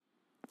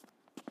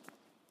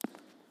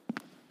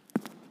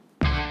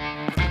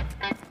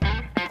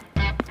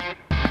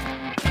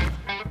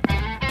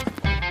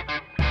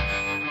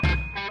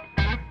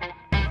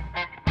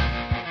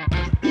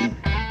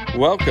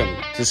Welcome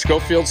to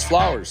Schofield's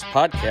Flowers,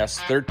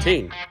 Podcast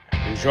 13.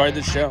 Enjoy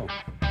the show.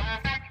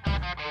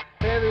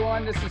 Hey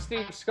everyone, this is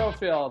Steve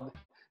Schofield.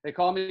 They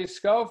call me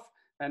Schof,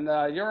 and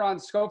you're on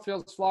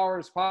Schofield's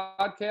Flowers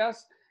Podcast,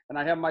 and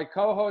I have my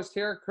co-host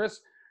here, Chris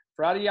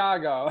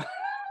Fradiago.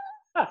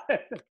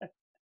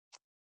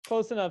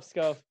 Close enough,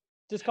 Scof.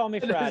 Just call me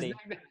Fratty.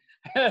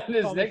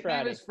 His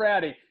nickname is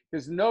Fratty,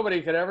 because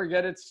nobody could ever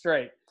get it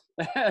straight.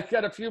 I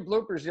got a few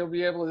bloopers you'll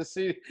be able to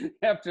see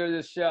after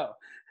this show.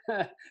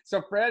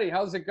 So, Fratty,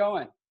 how's it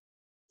going?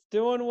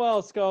 Doing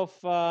well,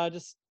 Scof.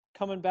 Just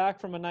coming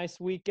back from a nice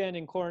weekend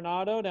in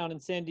Coronado down in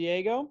San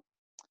Diego.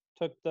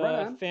 Took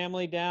the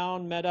family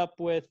down, met up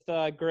with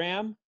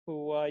Graham,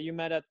 who you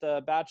met at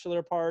the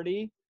bachelor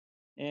party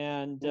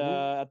and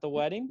at the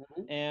wedding.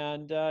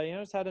 And,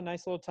 just had a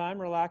nice little time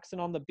relaxing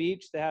on the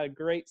beach. They had a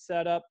great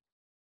setup,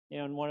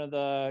 in one of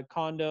the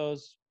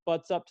condos,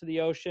 butts up to the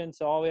ocean.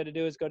 So all we had to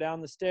do is go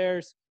down the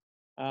stairs.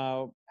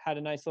 Had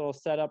a nice little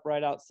setup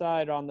right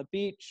outside on the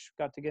beach,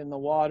 got to get in the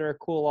water,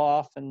 cool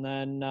off, and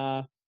then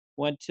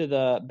went to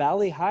the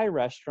Bali High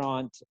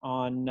restaurant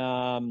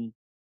on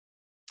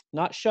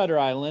not Shutter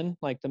Island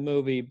like the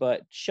movie,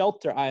 but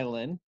Shelter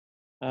Island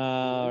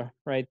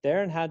right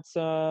there, and had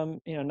some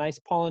nice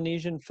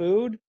Polynesian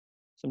food,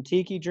 some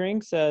tiki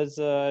drinks as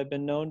I've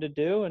been known to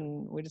do,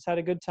 and we just had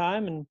a good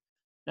time. And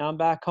now I'm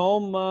back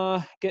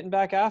home getting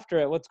back after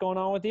it. What's going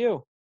on with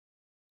you?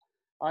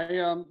 I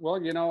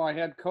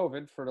had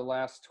COVID for the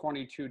last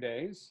 22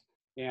 days,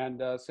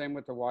 and same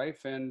with the wife.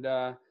 And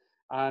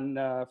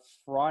on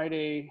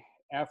Friday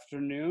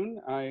afternoon,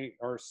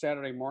 or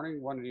Saturday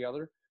morning, one or the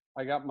other,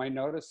 I got my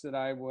notice that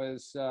I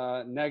was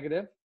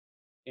negative,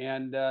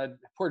 and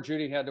poor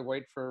Judy had to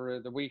wait for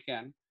the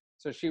weekend,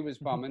 so she was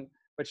bumming,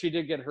 but she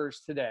did get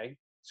hers today.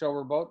 So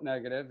we're both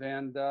negative,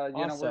 and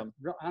Awesome.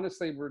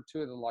 we're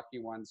two of the lucky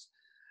ones.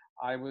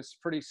 I was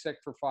pretty sick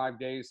for 5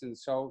 days, and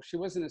so she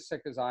wasn't as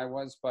sick as I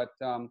was, but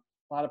a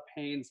lot of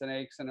pains and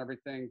aches and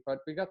everything, but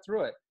we got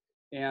through it.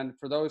 And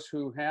for those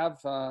who have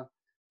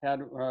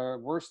had a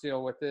worse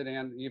deal with it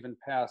and even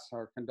passed,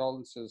 our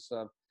condolences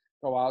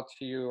go out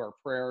to you, our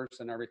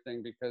prayers and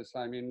everything, because,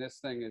 I mean, this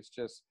thing is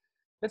just,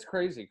 it's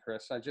crazy,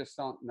 Chris. I just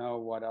don't know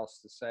what else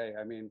to say.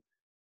 I mean,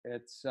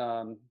 it's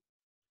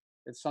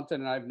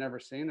something that I've never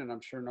seen, and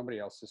I'm sure nobody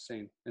else has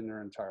seen in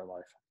their entire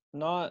life.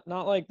 Not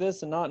like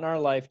this, and not in our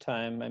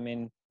lifetime. I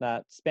mean,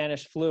 that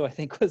Spanish flu, I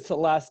think, was the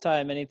last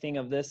time anything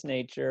of this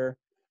nature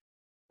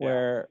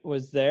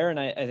was there. And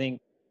I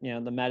think,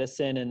 the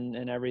medicine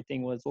and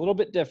everything was a little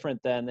bit different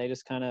then. They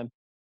just kind of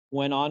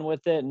went on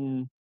with it,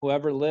 and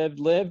whoever lived,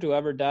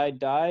 whoever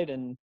died.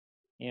 And,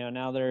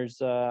 now there's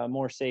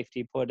more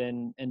safety put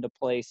into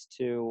place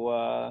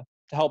to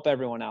help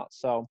everyone out.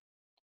 So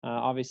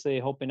obviously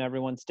hoping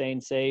everyone's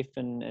staying safe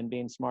and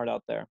being smart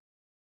out there.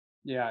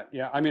 Yeah.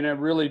 I mean, I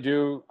really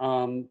do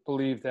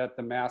believe that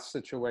the mask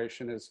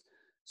situation is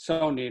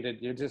so needed.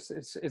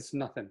 It's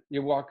nothing.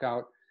 You walk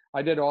out.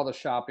 I did all the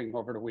shopping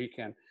over the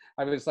weekend.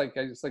 It's like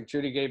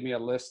Judy gave me a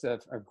list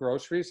of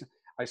groceries.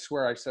 I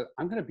swear, I said,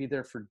 I'm going to be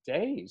there for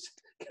days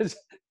because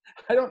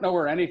I don't know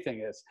where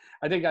anything is.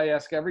 I think I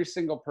ask every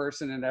single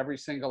person in every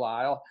single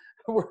aisle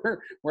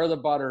where the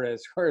butter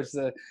is, where's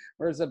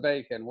the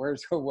bacon,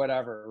 where's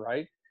whatever,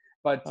 right?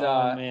 But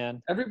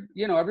man,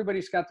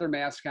 everybody's got their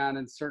mask on,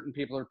 and certain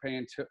people are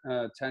paying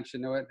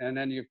attention to it. And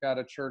then you've got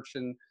a church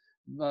in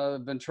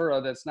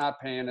Ventura that's not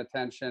paying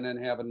attention and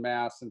having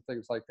masks and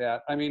things like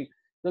that. I mean,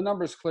 the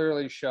numbers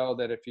clearly show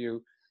that if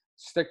you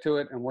stick to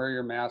it and wear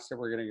your mask, that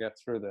we're going to get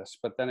through this.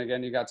 But then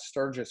again, you got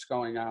Sturgis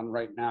going on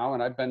right now,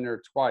 and I've been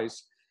there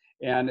twice,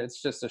 and it's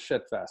just a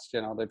shit fest.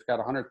 They've got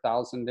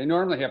 100,000. They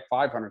normally have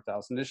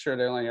 500,000. This year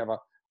they only have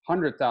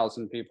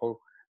 100,000 people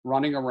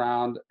running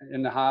around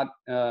in the hot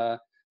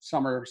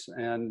summers,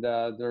 and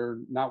they're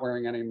not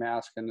wearing any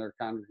mask, and they're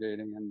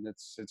congregating, and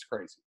it's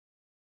crazy.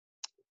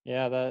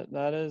 Yeah,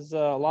 that is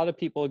a lot of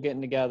people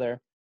getting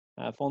together.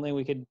 If only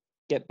we could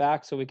get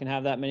back so we can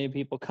have that many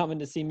people coming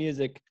to see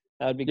music,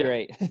 that would be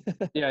great.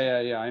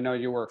 Yeah. I know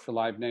you work for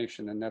Live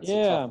Nation, and that's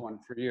a tough one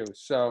for you.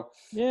 So,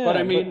 yeah, but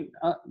I mean,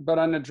 but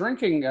on the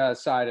drinking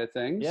side of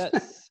things,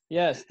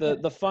 yes,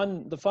 the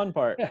fun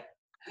part.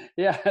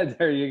 Yeah,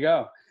 there you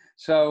go.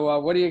 So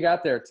what do you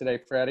got there today,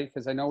 Freddie?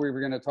 Because I know we were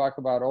going to talk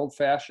about old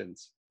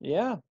fashions.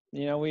 Yeah,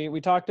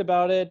 we talked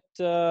about it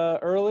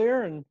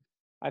earlier, and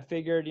I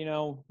figured,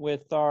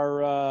 with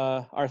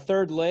our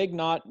third leg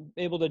not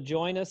able to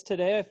join us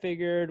today, I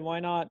figured why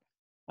not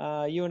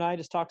you and I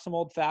just talk some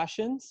old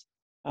fashions,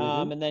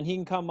 and then he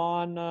can come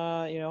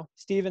on.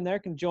 Steven there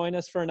can join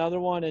us for another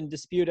one and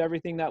dispute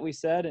everything that we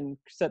said and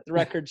set the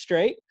record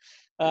straight.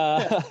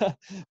 But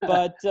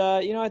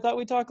I thought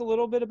we'd talk a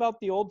little bit about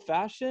the old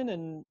fashioned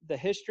and the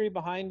history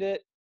behind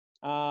it.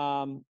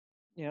 Some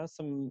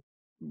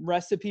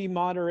recipe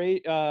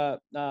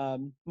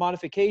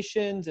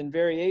modifications and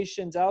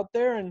variations out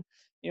there, and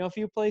a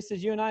few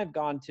places you and I have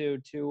gone to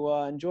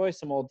enjoy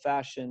some old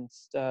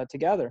fashions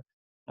together.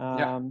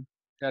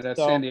 That's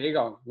San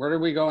Diego. Where did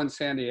we go in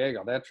San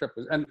Diego? That trip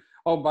was, and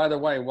oh, by the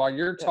way, while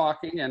you're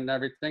talking and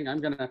everything, I'm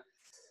gonna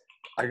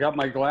I got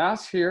my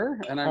glass here,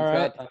 and I've All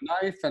right. got a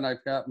knife, and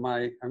I've got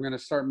I'm going to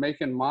start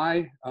making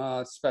my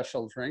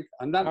special drink.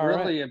 I'm not All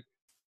right. really,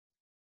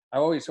 I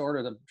always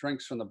order the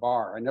drinks from the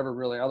bar. I never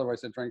really,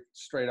 otherwise I drink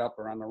straight up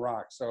or on the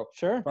rocks. So,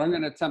 Sure. but I'm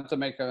going to attempt to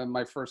make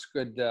my first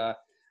good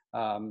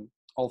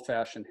old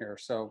fashioned here.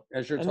 So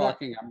as you're And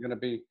talking, I'm going to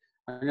be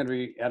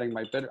adding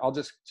my bitter. I'll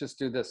just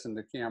do this in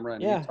the camera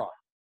and you yeah, talk.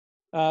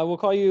 we'll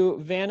call you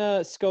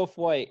Vanna Scof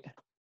White.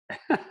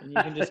 And you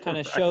can just kind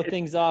of show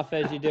things off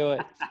as you do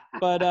it.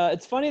 But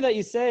it's funny that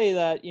you say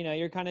that,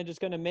 you're kind of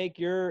just going to make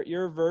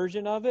your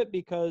version of it,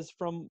 because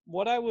from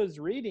what I was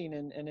reading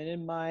and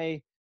in my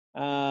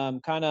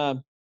kind of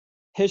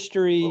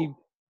history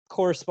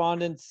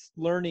correspondence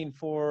learning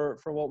for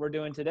what we're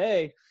doing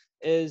today,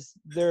 is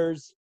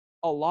there's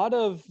a lot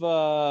of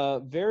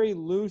very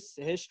loose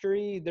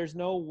history. There's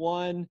no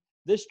one,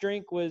 this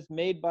drink was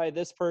made by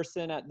this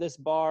person at this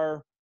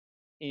bar,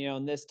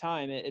 in this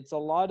time. It's a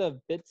lot of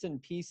bits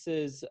and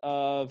pieces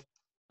of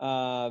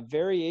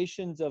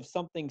variations of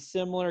something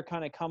similar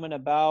kind of coming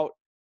about.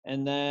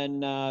 And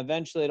then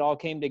eventually it all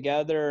came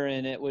together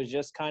and it was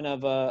just kind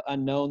of a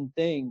known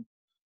thing.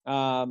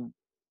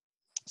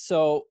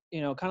 So,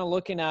 kind of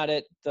looking at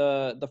it,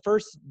 the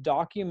first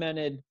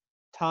documented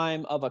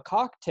time of a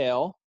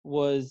cocktail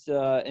was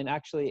in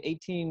actually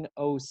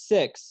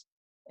 1806.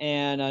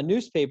 And a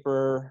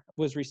newspaper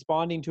was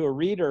responding to a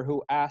reader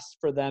who asked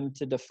for them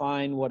to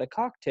define what a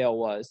cocktail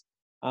was.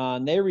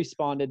 And they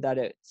responded that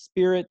it's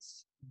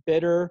spirits,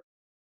 bitter,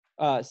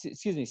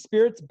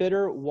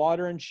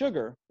 water, and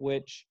sugar,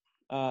 which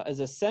is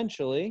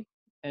essentially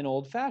an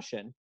old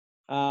fashioned.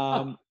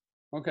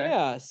 Okay.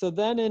 Yeah. So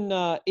then in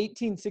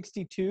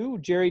 1862,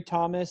 Jerry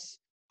Thomas'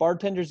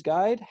 Bartender's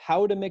Guide,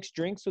 How to Mix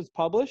Drinks was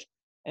published.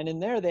 And in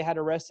there, they had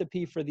a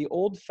recipe for the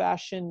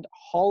old-fashioned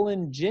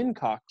Holland gin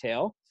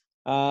cocktail,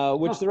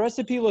 which the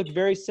recipe looked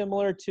very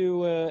similar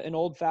to an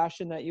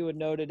old-fashioned that you would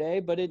know today,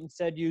 but it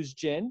instead used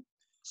gin.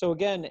 So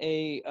again,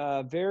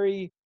 a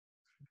very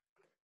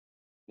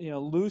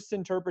loose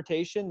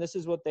interpretation. This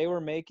is what they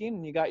were making.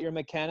 And you got your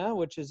McKenna,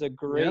 which is a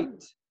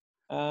great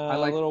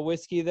little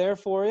whiskey there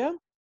for you.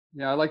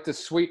 Yeah, I like the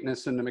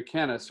sweetness in the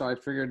McKenna, so I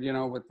figured,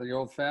 with the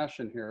old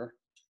fashioned here.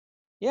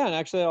 Yeah, and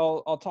actually,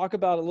 I'll talk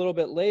about a little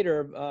bit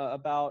later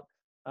about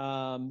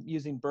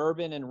using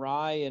bourbon and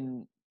rye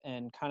and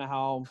kind of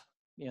how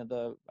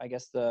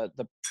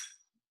the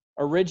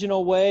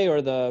original way,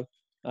 or the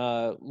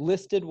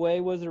listed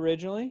way, was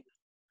originally.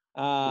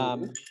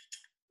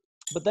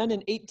 But then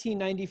in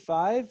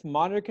 1895,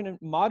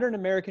 Modern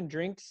American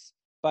Drinks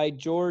by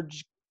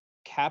George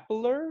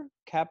Capillare,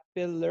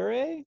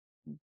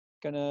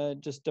 gonna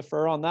just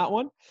defer on that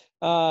one,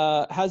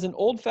 has an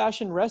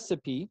old-fashioned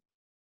recipe,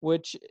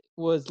 which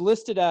was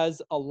listed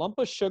as a lump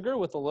of sugar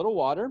with a little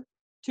water,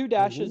 2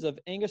 dashes of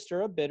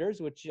Angostura bitters,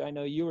 which I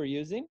know you were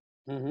using,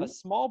 a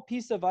small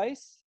piece of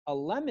ice, a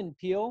lemon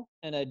peel,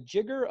 and a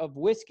jigger of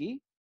whiskey,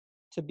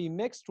 to be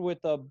mixed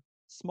with a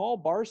small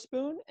bar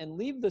spoon, and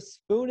leave the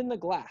spoon in the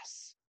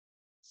glass.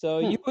 So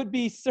you would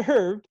be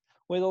served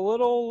with a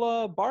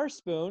little bar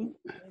spoon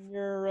in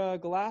your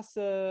glass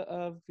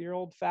of your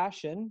old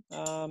fashioned,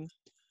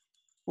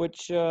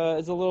 which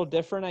is a little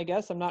different, I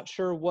guess. I'm not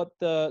sure what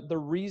the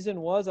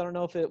reason was. I don't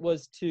know if it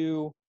was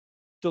to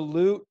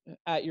dilute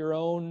at your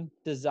own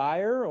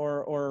desire,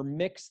 or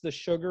mix the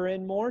sugar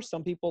in more.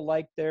 Some people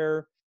like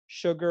their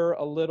sugar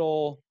a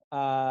little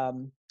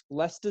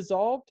less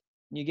dissolved.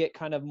 You get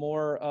kind of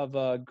more of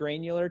a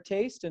granular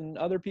taste, and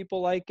other people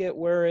like it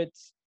where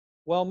it's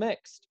well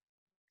mixed.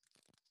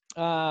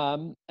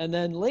 And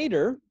then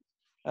later,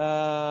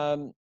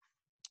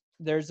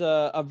 there's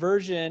a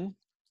version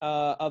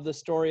of the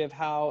story of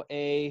how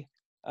a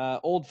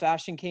old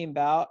fashioned came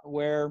about,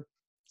 where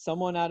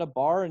someone at a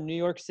bar in New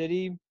York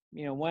City,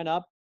 went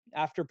up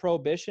after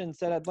Prohibition and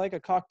said, "I'd like a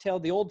cocktail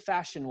the old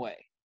fashioned way,"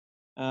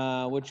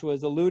 which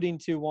was alluding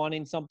to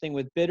wanting something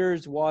with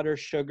bitters, water,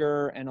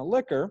 sugar, and a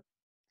liquor.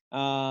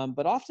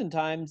 But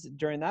oftentimes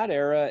during that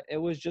era, it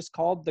was just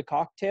called the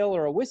cocktail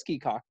or a whiskey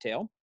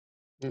cocktail.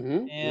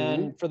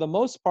 And for the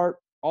most part,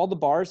 all the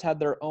bars had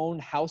their own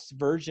house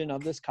version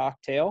of this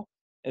cocktail.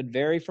 It'd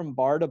vary from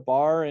bar to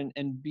bar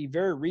and be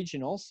very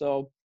regional.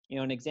 So,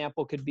 an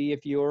example could be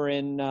if you were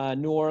in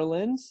New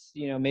Orleans,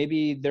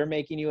 maybe they're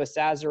making you a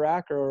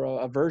Sazerac or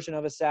a version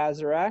of a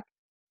Sazerac.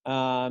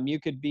 You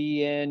could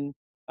be in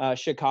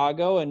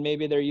Chicago, and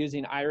maybe they're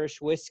using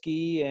Irish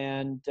whiskey,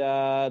 and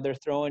they're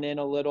throwing in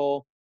a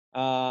little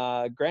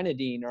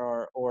grenadine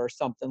or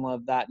something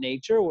of that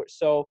nature.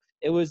 So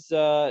it was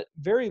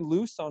very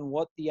loose on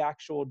what the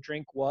actual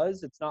drink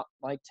was. It's not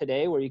like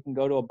today where you can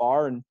go to a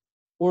bar and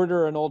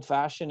order an old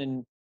fashioned,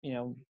 and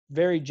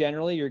very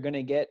generally you're going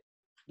to get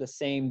the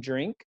same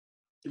drink.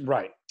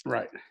 Right.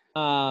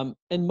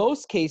 In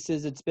most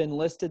cases, it's been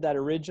listed that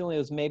originally it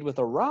was made with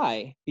a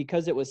rye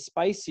because it was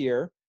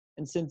spicier.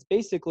 And since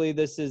basically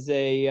this is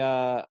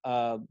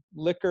a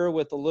liquor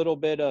with a little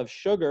bit of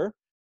sugar,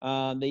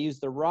 they use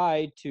the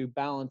rye to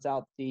balance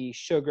out the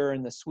sugar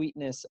and the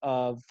sweetness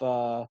of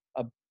the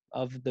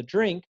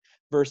drink,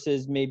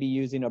 versus maybe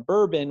using a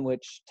bourbon,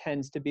 which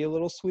tends to be a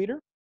little sweeter.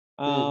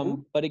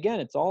 But again,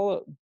 it's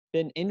all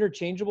been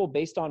interchangeable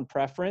based on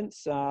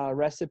preference.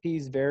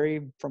 Recipes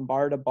vary from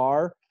bar to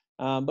bar,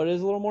 but it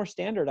is a little more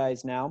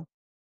standardized now.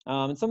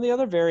 And some of the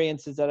other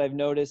variances that I've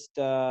noticed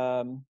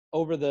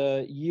over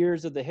the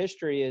years of the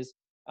history is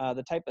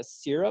the type of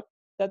syrup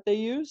that they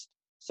used.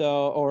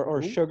 So,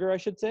 or sugar, I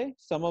should say.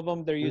 Some of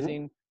them they're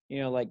using,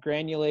 like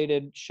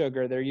granulated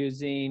sugar. They're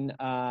using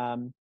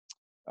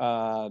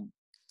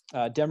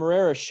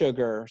Demerara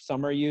sugar.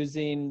 Some are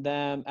using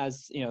them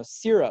as,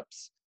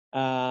 syrups.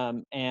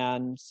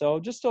 And so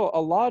just a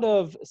lot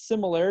of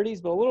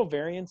similarities, but a little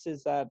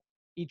variances that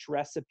each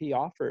recipe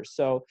offers.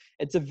 So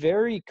it's a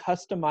very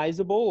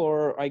customizable,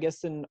 or I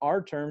guess in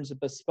our terms, a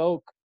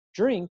bespoke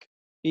drink,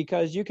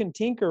 because you can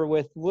tinker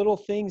with little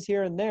things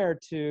here and there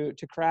to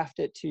craft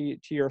it to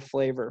your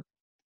flavor.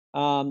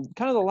 Kind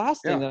of the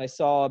last thing that I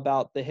saw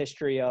about the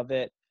history of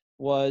it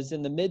was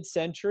in the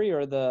mid-century,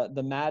 or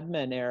the Mad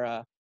Men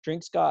era,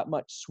 drinks got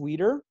much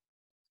sweeter.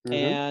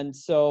 And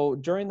so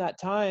during that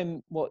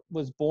time, what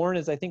was born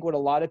is, I think, what a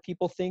lot of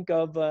people think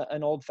of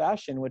an old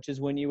fashioned, which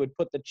is when you would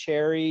put the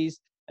cherries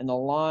and the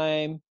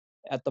lime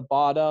at the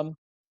bottom,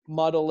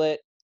 muddle it,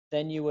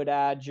 then you would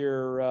add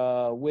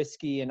your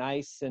whiskey and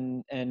ice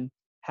and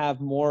have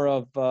more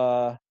of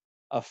a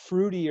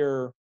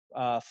fruitier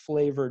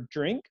flavored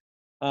drink.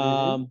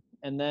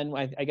 And then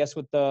I guess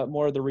with the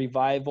more of the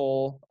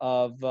revival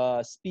of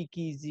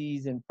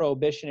speakeasies and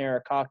Prohibition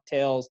era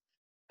cocktails,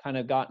 kind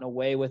of gotten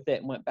away with it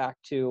and went back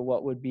to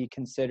what would be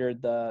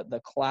considered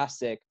the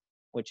classic,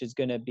 which is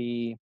going to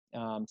be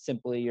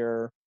simply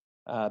your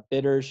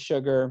bitters,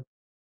 sugar.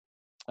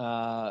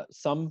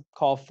 Some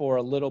call for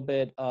a little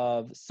bit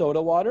of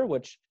soda water,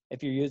 which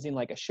if you're using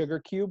like a sugar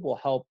cube will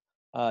help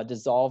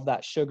dissolve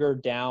that sugar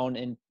down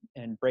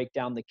and break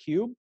down the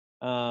cube,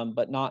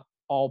 but not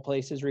all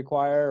places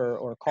require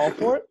or call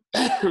for it.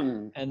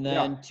 And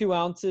then 2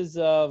 ounces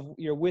of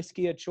your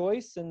whiskey of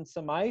choice and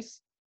some ice.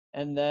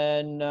 And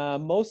then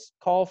most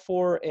call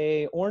for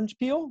a orange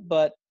peel,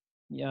 but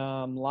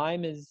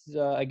lime is,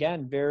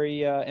 again,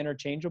 very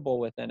interchangeable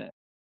within it.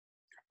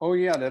 Oh,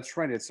 yeah, that's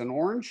right. It's an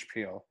orange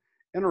peel.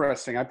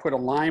 Interesting. I put a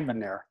lime in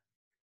there.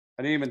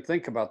 I didn't even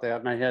think about that.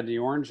 And I had the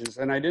oranges.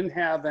 And I didn't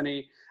have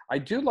any. I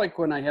do like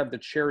when I have the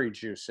cherry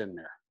juice in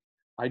there.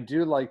 I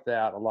do like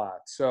that a lot.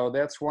 So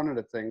that's one of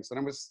the things. And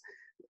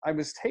I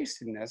was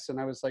tasting this, and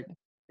I was like,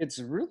 it's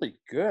really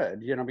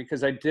good,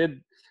 because I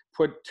did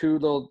put 2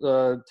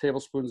 little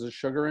tablespoons of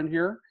sugar in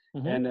here,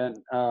 and then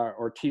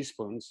or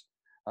teaspoons,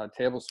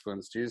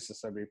 tablespoons.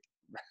 Jesus, I'd be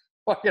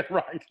fucking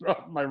rocking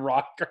up my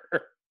rocker.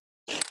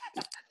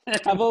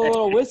 Have a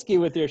little whiskey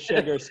with your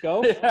sugar,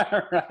 Scope.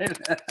 Yeah,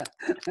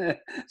 right.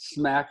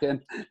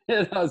 Smacking,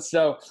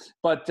 So,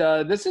 but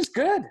this is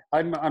good.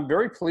 I'm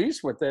very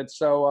pleased with it.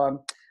 So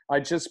I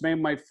just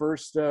made my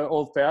first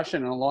old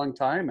fashioned in a long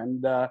time,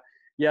 and the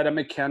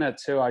McKenna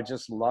too. I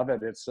just love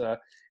it.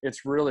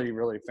 It's really,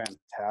 really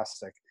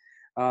fantastic.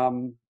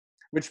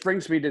 Which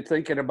brings me to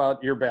thinking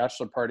about your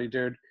bachelor party,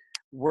 dude.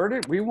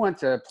 We went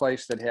to a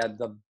place that had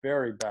the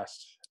very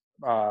best.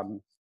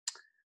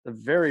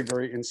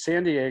 In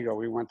San Diego,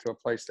 we went to a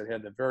place that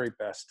had the very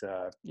best.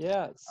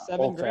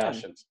 $7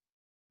 grand.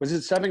 Was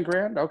it $7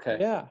 grand? Okay.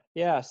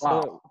 Yeah.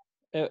 So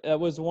it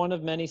was one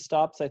of many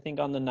stops, I think,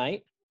 on the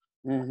night.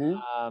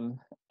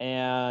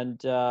 And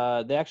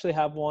they actually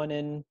have one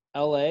in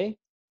LA,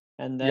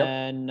 and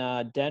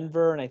then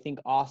Denver, and I think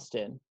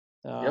Austin.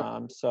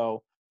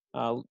 So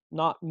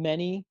not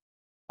many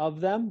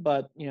of them,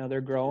 but they're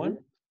growing.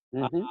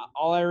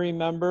 All I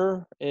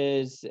remember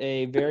is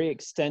a very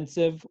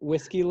extensive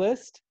whiskey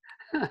list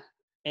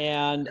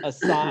and a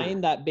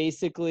sign that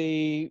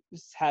basically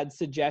had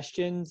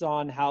suggestions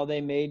on how they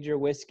made your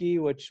whiskey,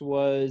 which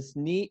was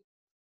neat,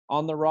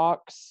 on the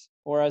rocks,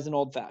 or as an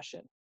old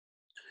fashioned.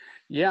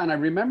 Yeah, and I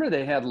remember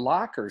they had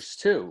lockers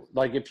too.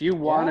 Like if you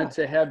wanted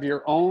to have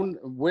your own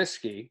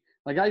whiskey,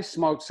 like I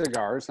smoke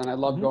cigars and I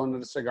love going to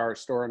the cigar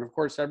store. And of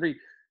course, every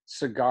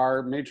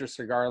major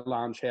cigar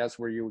lounge has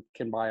where you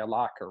can buy a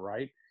locker,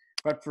 right?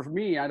 But for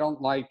me, I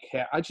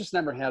just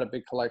never had a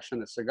big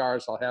collection of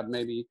cigars. I'll have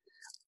maybe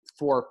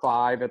 4 or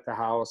 5 at the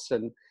house.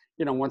 And,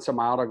 once I'm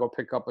out, I'll go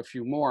pick up a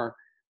few more.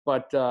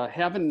 But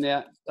having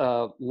that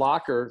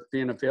locker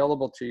being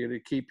available to you to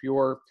keep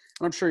and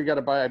I'm sure you got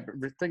to buy, I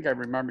think I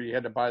remember you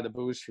had to buy the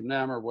booze from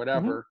them or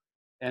whatever.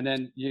 And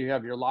then you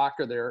have your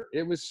locker there.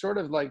 It was sort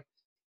of like,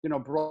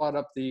 brought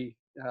up the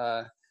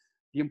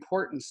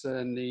importance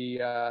and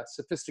the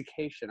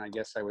sophistication, I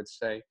guess I would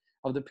say,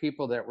 of the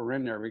people that were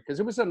in there,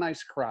 because it was a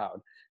nice crowd.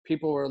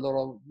 People were a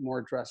little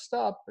more dressed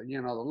up. The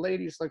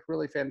ladies looked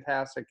really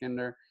fantastic in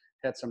there,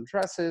 had some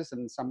dresses,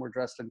 and some were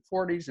dressed in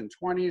 40s and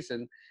 20s,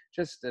 and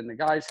the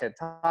guys had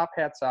top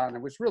hats on.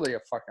 It was really a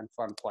fucking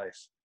fun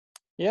place.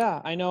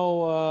 Yeah, I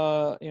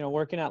know,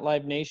 working at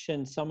Live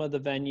Nation, some of the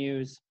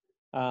venues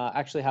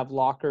actually have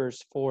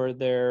lockers for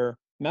their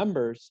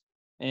members.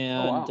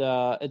 And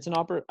it's an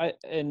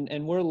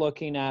and we're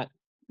looking at,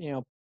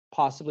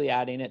 possibly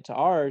adding it to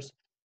ours.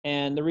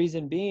 And the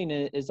reason being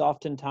is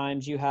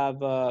oftentimes you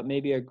have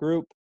maybe a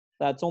group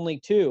that's only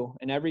two.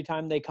 And every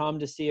time they come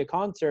to see a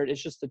concert,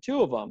 it's just the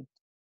two of them.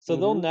 So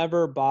they'll Mm-hmm.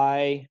 never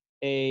buy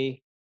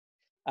a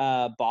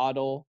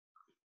bottle,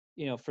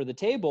 for the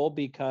table,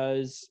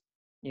 because,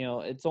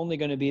 it's only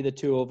going to be the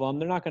two of them.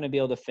 They're not going to be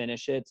able to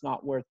finish it. It's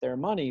not worth their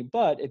money.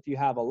 But if you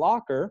have a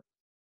locker,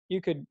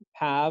 you could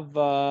have,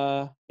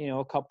 a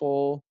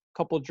couple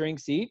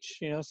drinks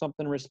each,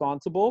 something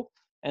responsible,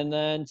 and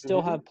then still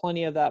Mm-hmm. have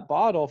plenty of that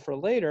bottle for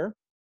later.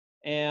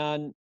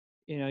 And,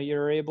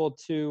 you're able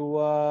to,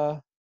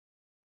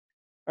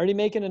 already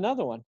making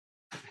another one.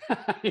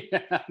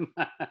 Yeah.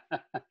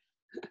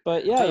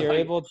 But yeah, you're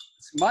able.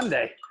 It's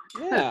Monday.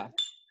 Yeah.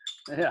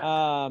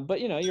 Yeah.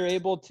 But you're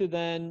able to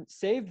then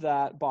save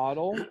that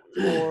bottle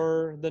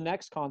for the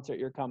next concert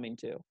you're coming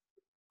to.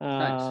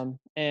 Nice.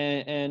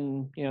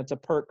 And it's a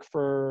perk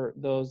for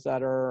those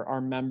that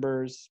are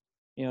members,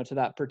 to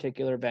that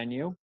particular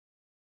venue.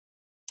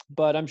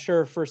 But I'm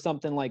sure for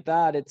something like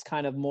that, it's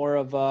kind of more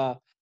of a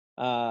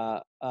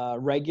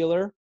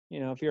regular.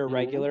 If you're a Mm-hmm.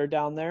 regular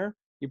down there,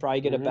 you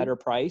probably get a Mm-hmm. better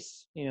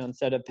price.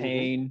 Instead of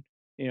paying,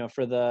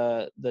 for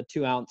the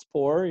 2-ounce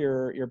pour,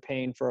 you're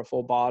paying for a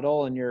full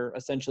bottle, and you're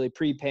essentially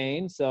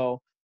prepaying. So,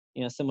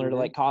 similar to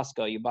Mm-hmm. like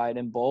Costco, you buy it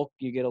in bulk,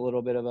 you get a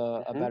little bit of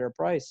a Mm-hmm. better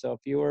price. So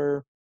if you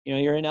were,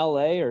 you're in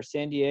LA or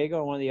San Diego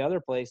or one of the other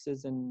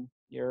places, and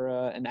you're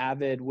an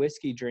avid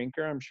whiskey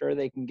drinker, I'm sure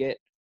they can get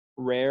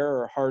rare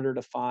or harder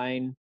to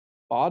find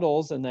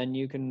bottles, and then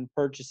you can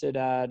purchase it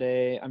at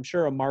I'm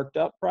sure a marked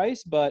up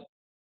price. But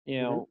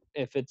Mm-hmm.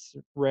 if it's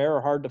rare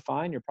or hard to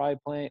find, you're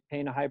probably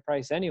paying a high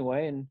price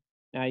anyway. And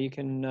now you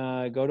can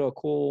go to a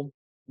cool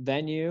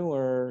venue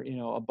or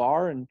a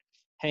bar and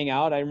hang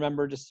out. I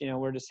remember just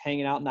we're just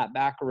hanging out in that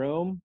back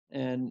room,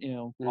 and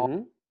all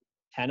Mm-hmm.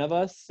 10 of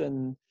us,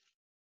 and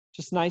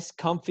just nice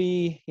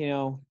comfy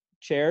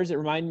chairs. It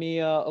reminded me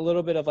a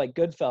little bit of like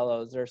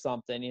Goodfellas or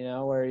something,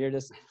 where you're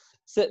just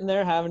sitting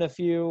there having a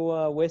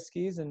few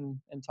whiskeys and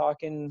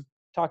talking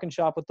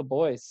shop with the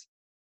boys.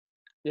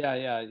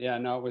 Yeah.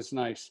 No, it was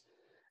nice.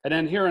 And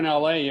then here in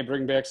LA, you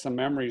bring back some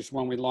memories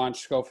when we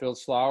launched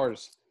Schofield's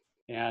Flowers.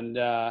 And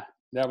that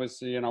was,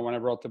 when I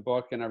wrote the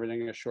book and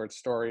everything, the short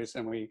stories,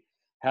 and we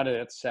had it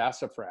at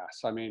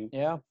Sassafras. I mean,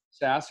 Yeah.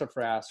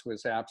 Sassafras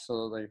was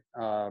absolutely,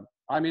 that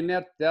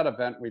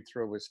event we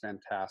threw was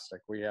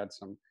fantastic. We had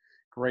some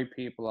great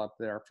people up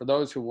there. For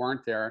those who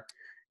weren't there,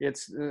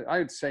 I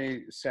would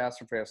say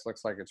Sassafras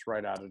looks like it's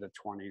right out of the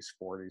 20s,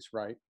 40s,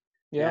 right?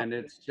 Yeah. And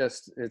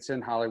it's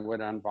in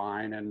Hollywood on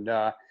Vine. And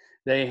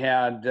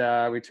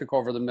we took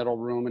over the middle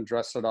room and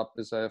dressed it up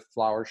as a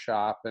flower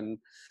shop. And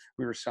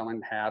we were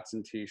selling hats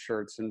and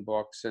T-shirts and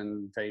books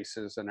and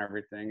vases and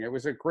everything. It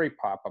was a great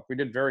pop-up. We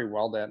did very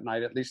well that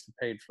night. At least it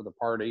paid for the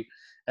party.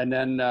 And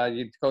then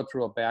you'd go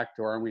through a back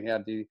door, and we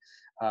had the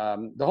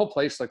whole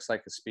place looks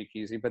like a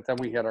speakeasy, but then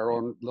we had our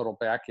own little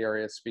back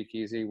area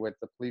speakeasy with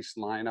the police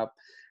lineup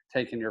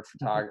taking your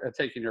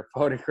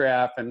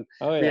photograph, and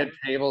we had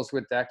tables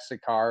with decks of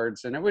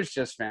cards, and it was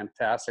just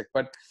fantastic.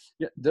 But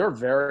they're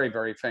very,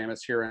 very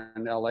famous here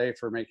in LA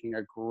for making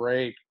a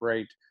great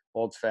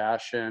old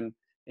fashioned,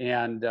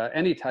 and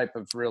any type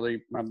of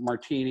really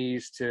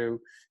martinis to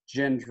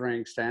gin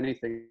drinks to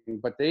anything.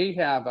 But they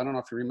have, I don't know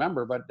if you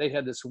remember, but they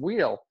had this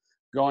wheel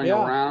going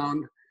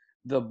around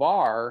the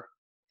bar,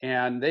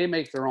 and they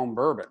make their own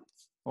bourbon.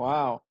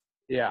 Wow.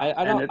 Yeah.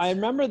 I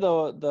remember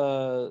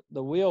the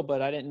wheel,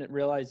 but I didn't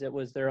realize it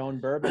was their own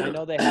bourbon. I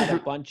know they had a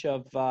bunch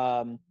of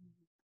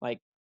like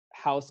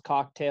house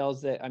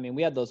cocktails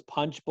we had those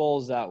punch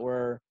bowls that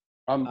were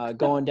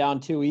going down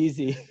too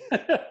easy.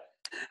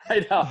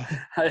 I know.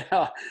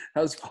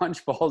 Those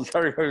punch bowls,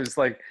 everybody was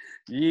like,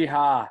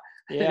 yeehaw.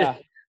 Yeah.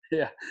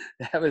 Yeah.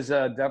 That was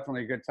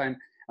definitely a good time.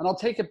 And I'll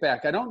take it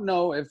back. I don't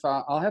know if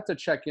I'll have to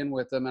check in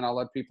with them, and I'll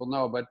let people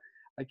know, but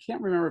I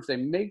can't remember if they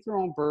make their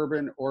own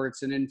bourbon or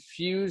it's an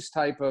infused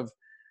type of,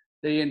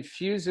 they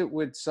infuse it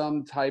with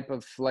some type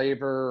of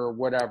flavor or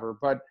whatever,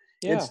 but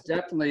it's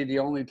definitely the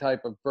only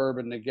type of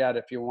bourbon to get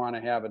if you want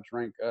to have a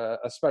drink,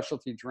 a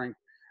specialty drink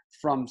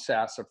from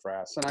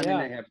Sassafras. And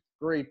they have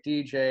great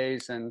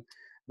DJs, and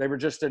they were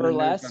just in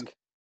Burlesque.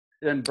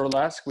 In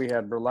Burlesque, we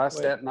had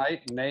Burlesque that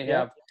night, and they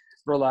have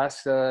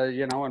Burlesque,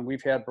 and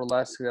we've had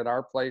Burlesque at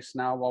our place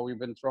now while we've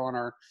been throwing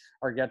our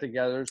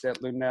get-togethers at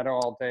Lunetta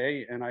all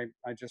day. And I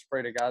just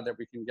pray to God that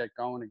we can get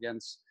going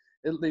against,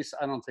 at least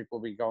I don't think we'll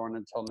be going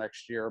until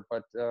next year.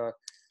 But, I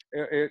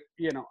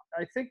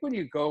think when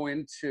you go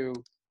into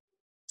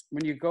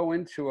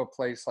a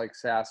place like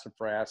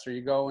Sassafras, or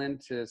you go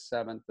into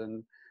 7th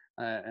and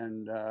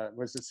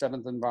was it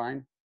 7th and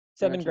Vine?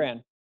 7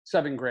 Grand.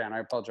 7 Grand, I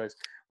apologize.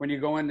 When you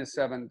go into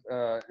 7th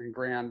and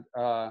Grand,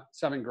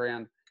 7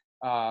 Grand,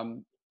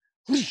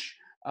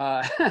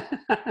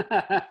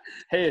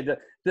 hey,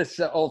 this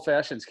old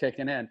fashioned's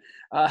kicking in.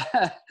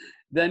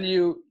 Then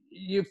you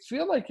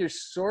feel like you're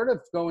sort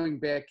of going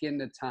back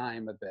into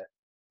time a bit.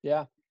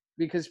 Yeah.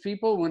 Because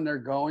people, when they're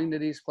going to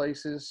these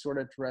places, sort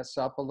of dress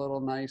up a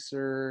little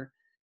nicer.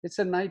 It's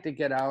a night to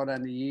get out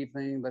in the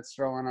evening. Let's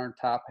throw on our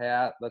top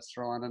hat. Let's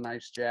throw on a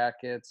nice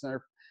jacket,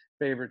 our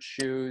favorite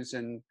shoes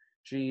and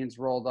jeans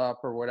rolled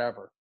up or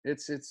whatever.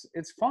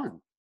 It's fun.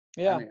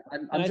 Yeah. I mean, I'm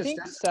And I just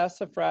think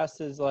sassafras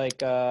is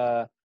like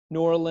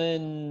New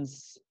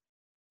Orleans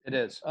it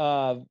is.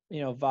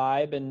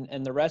 vibe,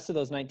 and the rest of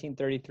those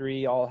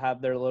 1933 all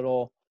have their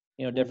little,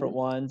 different Mhm.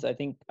 ones. I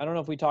don't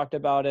know if we talked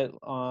about it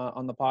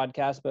on the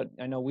podcast, but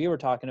I know we were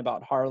talking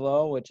about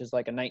Harlow, which is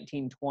like a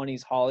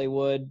 1920s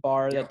Hollywood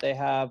bar that Yep. they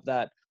have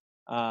that,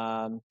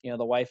 the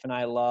wife and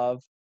I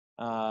love.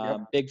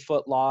 Yep.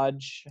 Bigfoot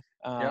Lodge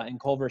Yep. in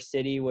Culver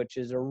City, which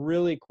is a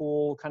really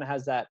cool, kind of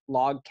has that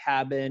log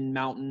cabin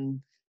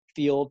mountain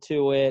feel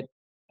to it.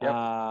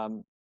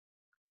 Yep.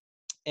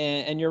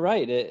 And you're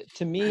right.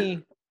 To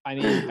me, I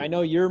mean, I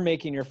know you're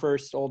making your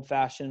first old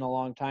fashioned in a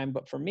long time,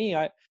 but for me,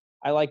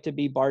 I like to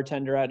be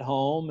bartender at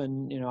home,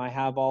 and I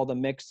have all the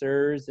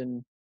mixers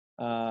and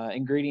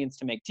ingredients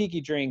to make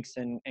tiki drinks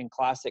and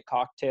classic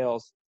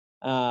cocktails.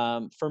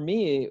 For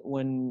me,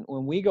 when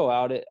we go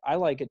out, I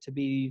like it to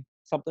be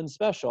something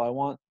special. I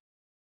want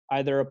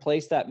either a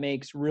place that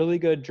makes really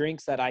good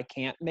drinks that I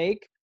can't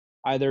make,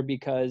 either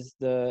because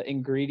the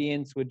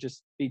ingredients would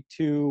just be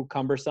too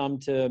cumbersome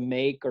to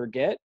make or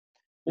get,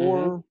 Mhm.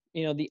 or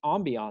the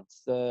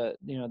ambiance,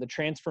 the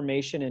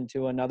transformation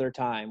into another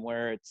time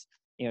where it's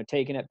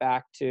taking it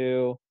back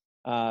to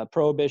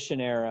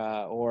prohibition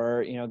era,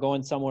 or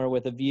going somewhere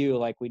with a view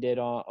like we did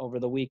over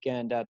the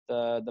weekend at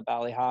the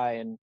Valley High,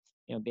 and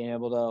being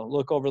able to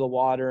look over the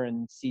water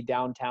and see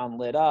downtown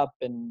lit up,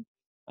 and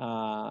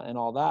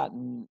all that,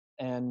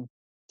 and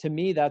to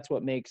me that's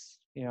what makes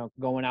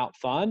going out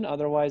fun.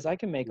 Otherwise I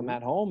can make them Mhm.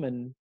 at home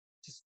and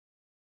just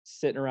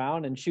sitting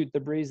around and shoot the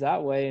breeze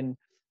that way, and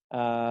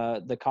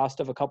the cost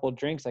of a couple of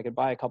drinks, I could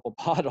buy a couple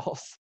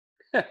bottles.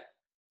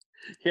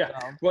 Yeah.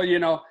 So,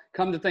 Well,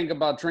 come to think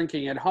about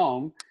drinking at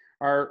home,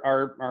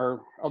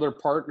 our other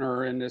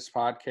partner in this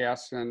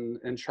podcast and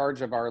in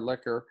charge of our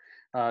liquor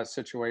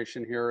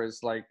situation here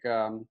is like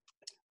um,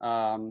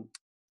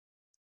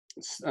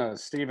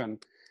 Stephen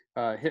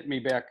hit me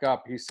back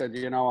up. He said,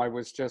 I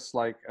was just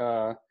like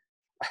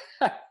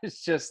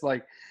it's just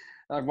like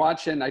I'm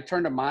watching. I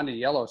turned him on to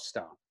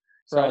Yellowstone,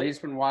 so right. he's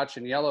been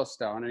watching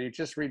Yellowstone, and he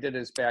just redid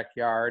his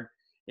backyard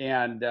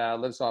and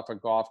lives off a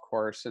golf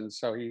course, and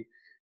so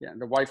yeah,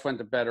 the wife went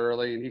to bed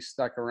early, and he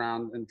stuck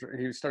around and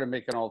he started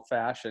making old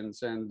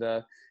fashions, and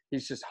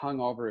he's just hung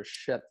over his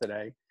shit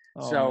today.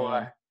 Oh So,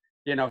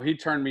 man. he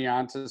turned me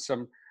on to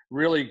some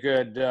really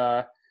good,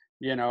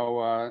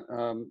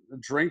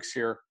 drinks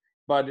here,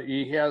 but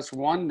he has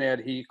one that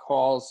he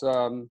calls.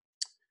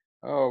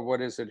 Oh, what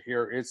is it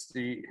here? It's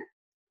the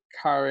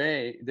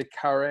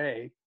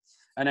carré,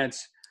 and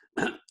it's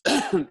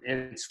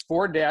it's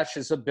 4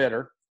 dashes of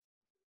bitter,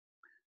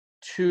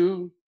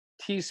 2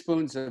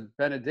 teaspoons of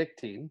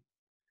Benedictine,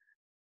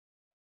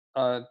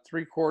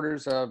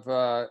 3/4 of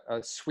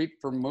a sweet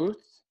vermouth,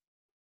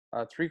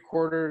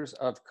 3/4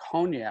 of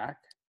cognac,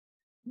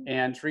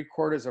 and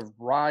 3/4 of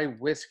rye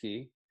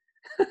whiskey.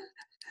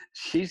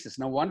 Jesus,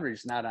 no wonder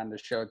he's not on the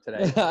show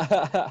today.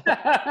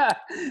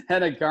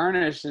 And a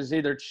garnish is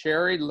either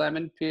cherry,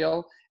 lemon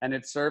peel, and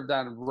it's served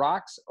on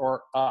rocks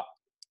or up.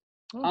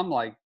 Oh, I'm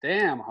like,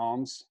 damn,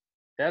 Holmes,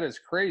 that is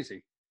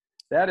crazy.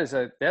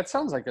 That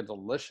sounds like a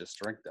delicious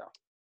drink, though.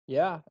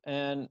 yeah,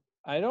 and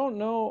I don't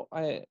know,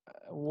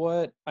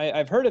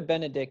 I've heard of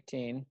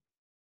Benedictine,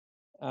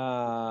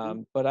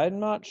 Mhm. but I'm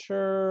not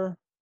sure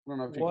I don't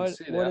know if you can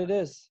see what that. it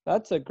is.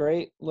 That's a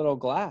great little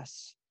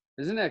glass.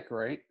 Isn't that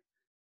great?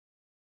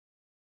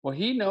 Well,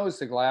 he knows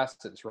the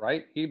glasses,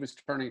 right? He was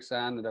turning us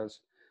on to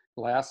those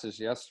glasses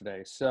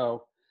yesterday.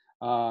 So,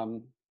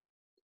 um,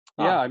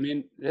 yeah, Huh. I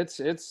mean, it's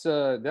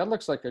that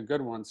looks like a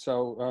good one.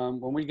 So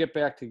when we get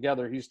back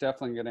together, he's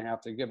definitely going to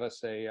have to give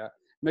us a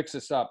mix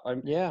us up.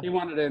 Yeah. He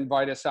wanted to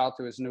invite us out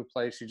to his new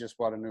place. He just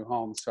bought a new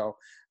home, so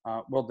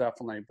we'll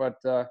definitely. But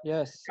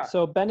Yes. yeah,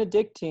 So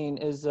Benedictine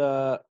is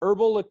a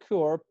herbal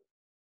liqueur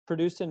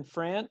produced in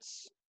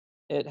France.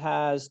 It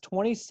has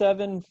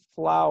 27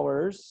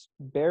 flowers,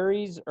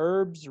 berries,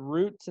 herbs,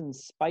 roots, and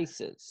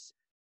spices.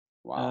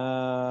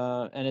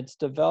 wow, And it's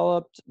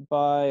developed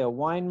by a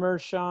wine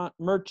merchant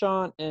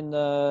in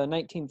the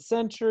 19th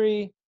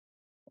century.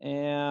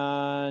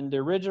 And the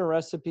original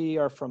recipe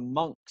are from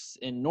monks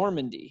in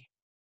Normandy.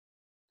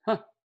 huh?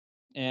 Well,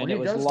 And he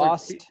does look.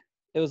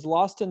 it was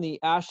lost in the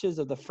ashes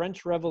of the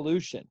French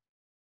Revolution.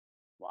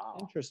 Wow.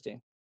 Interesting.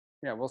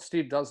 Yeah. Well,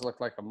 Steve does look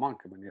like a monk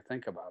when you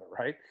think about it,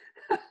 right?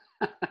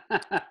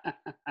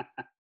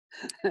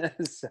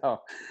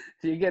 So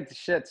you get the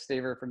shit,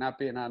 Steve, for not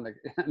being on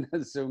on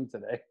the Zoom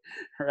today,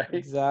 right?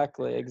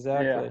 Exactly, Yeah.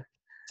 exactly.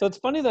 So it's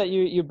funny that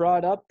you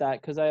brought up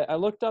that, because I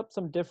looked up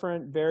some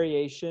different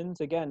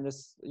variations. Again,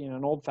 this,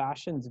 an old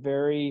fashioned is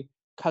very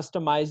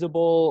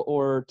customizable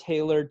or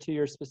tailored to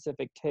your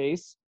specific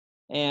taste.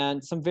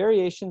 And some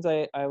variations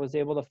I was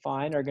able to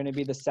find are going to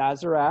be the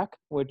Sazerac,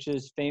 which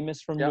is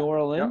famous from New Yep. Yep.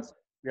 Orleans.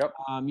 Yep.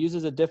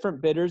 Uses a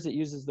different bitters. It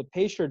uses the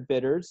Peychaud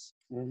bitters,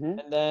 Hmm.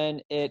 and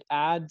then it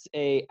adds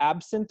a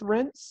absinthe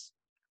rinse,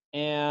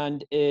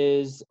 and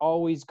is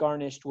always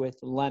garnished with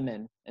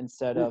lemon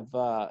instead Hmm.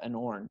 of an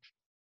orange.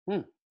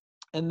 Hmm.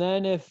 And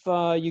then if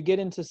you get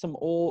into some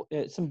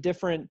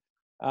different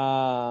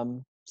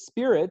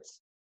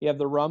spirits, you have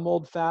the rum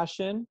old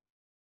fashioned,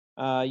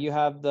 you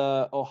have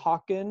the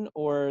Oaxacan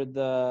or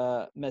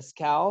the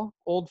mezcal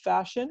old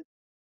fashioned.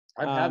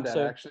 I've had that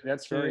So actually.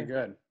 That's very to,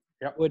 good.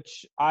 Yep.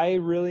 which I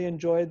really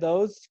enjoy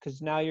those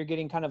because now you're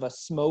getting kind of a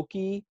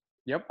smoky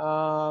Yep.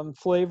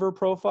 flavor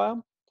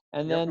profile.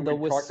 And Yep. then And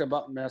we talked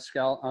about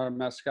mezcal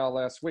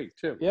last week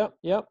too.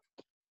 Yep.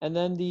 And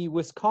then the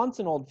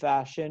Wisconsin Old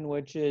Fashioned,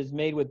 which is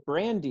made with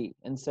brandy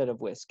instead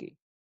of whiskey.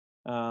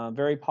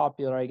 Very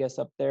popular, I guess,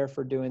 up there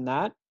for doing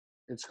that.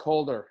 It's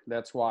colder.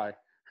 That's why.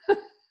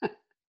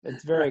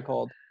 It's very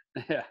cold.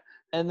 Yeah.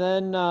 And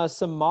then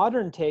some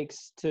modern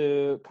takes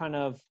to kind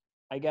of,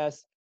 I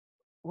guess,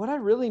 what I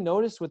really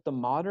noticed with the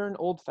modern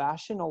Old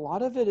Fashioned, a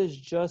lot of it is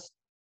just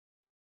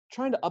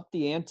trying to up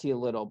the ante a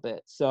little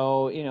bit.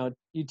 So,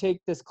 you take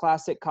this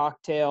classic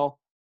cocktail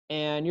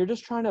and you're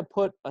just trying to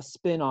put a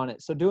spin on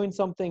it. So doing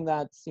something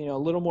that's, a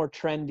little more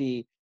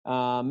trendy.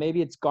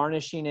 Maybe it's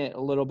garnishing it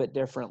a little bit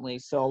differently.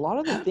 So a lot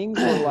of the things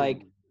were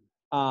like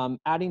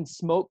adding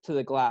smoke to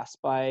the glass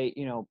by,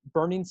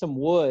 burning some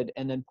wood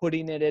and then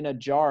putting it in a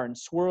jar and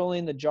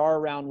swirling the jar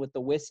around with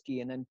the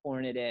whiskey and then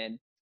pouring it in.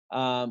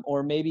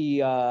 Or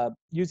maybe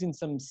using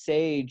some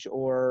sage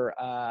or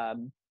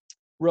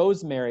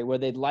rosemary where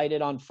they'd light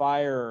it on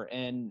fire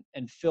and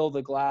fill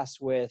the glass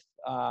with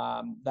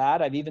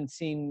that. I've even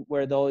seen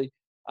where they'll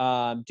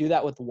do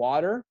that with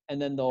water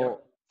and then they'll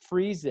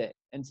freeze it.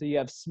 And so you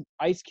have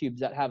ice cubes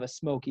that have a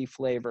smoky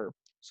flavor.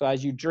 So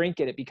as you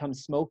drink it, it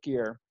becomes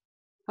smokier.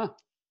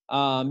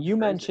 You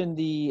mentioned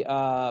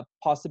the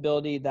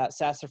possibility that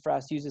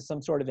Sassafras uses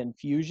some sort of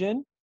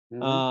infusion,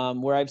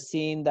 where I've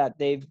seen that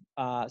they've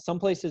some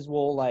places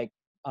will like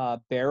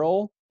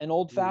barrel an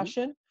old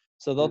fashioned.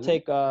 So they'll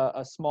take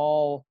a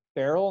small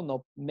barrel and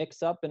they'll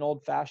mix up an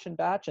old fashioned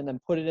batch and then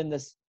put it in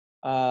this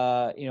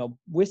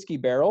whiskey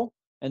barrel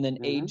and then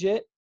age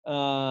it.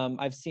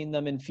 I've seen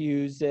them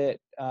infuse it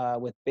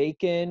with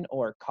bacon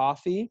or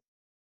coffee.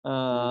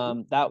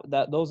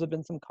 Those have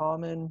been some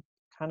common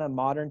kind of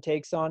modern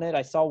takes on it.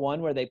 I saw one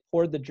where they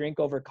poured the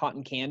drink over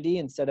cotton candy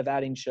instead of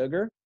adding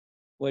sugar,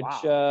 which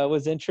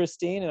was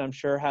interesting and I'm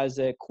sure has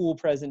a cool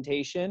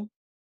presentation.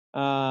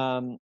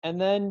 And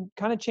then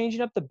kind of changing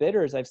up the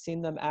bitters. I've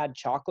seen them add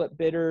chocolate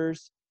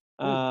bitters.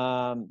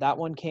 That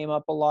one came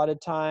up a lot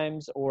of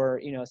times. Or,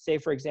 say,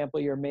 for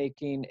example, you're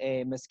making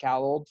a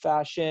mezcal old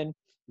fashioned.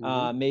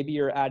 Maybe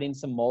you're adding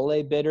some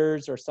mole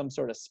bitters or some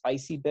sort of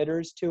spicy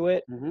bitters to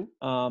it,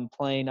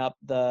 playing up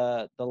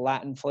the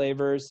Latin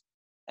flavors.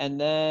 And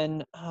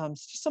then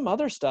just some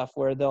other stuff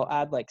where they'll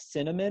add like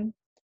cinnamon,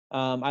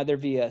 either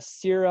via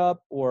syrup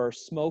or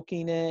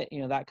smoking it,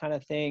 that kind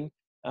of thing.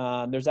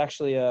 There's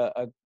actually a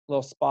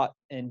little spot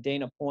in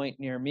Dana Point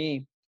near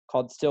me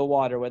called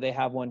Stillwater where they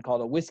have one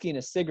called a whiskey and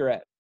a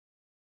cigarette.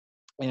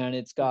 And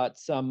it's got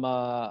some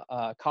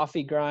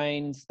coffee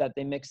grinds that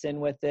they mix in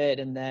with it.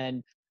 And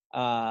then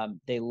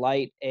they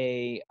light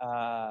a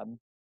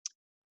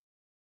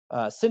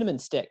cinnamon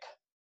stick.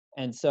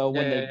 And so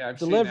when they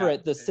deliver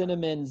it, the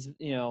cinnamon's,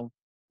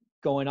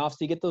 going off. So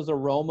you get those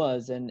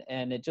aromas and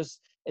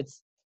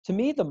it's, to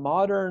me, the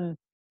modern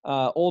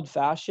old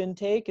fashioned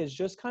take is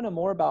just kind of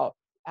more about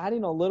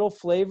adding a little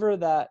flavor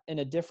that in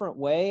a different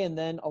way. And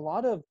then a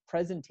lot of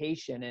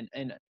presentation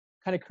and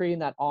kind of creating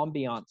that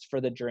ambiance for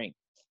the drink.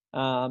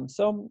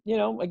 So,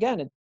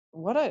 again,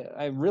 what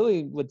I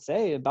really would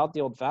say about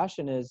the old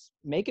fashioned is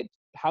make it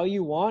how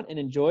you want and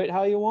enjoy it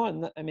how you want.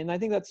 And I mean, I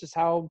think that's just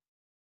how,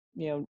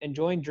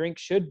 enjoying drink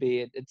should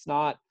be. It's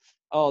not,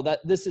 that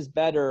this is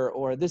better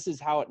or this is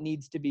how it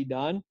needs to be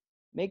done.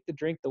 Make the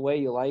drink the way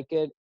you like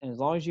it. And as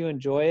long as you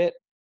enjoy it,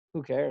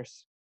 who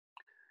cares?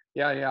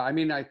 Yeah. I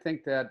mean, I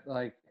think that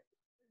like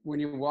when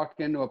you walk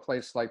into a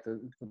place like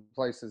the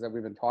places that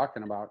we've been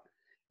talking about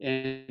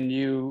and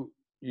you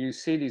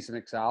see these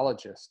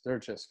mixologists, they're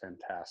just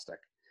fantastic.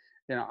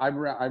 I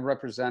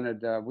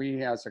represented,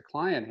 we as a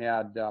client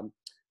had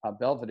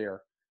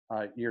Belvedere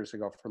years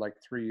ago for like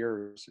 3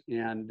 years.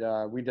 And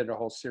we did a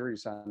whole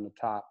series on the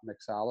top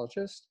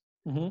mixologist.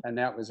 And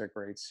that was a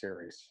great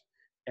series.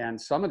 And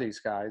some of these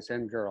guys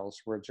and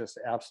girls were just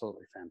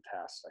absolutely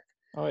fantastic.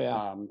 Oh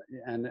yeah.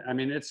 And I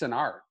mean, it's an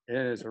art. It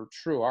is a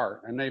true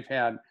art. And they've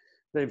had,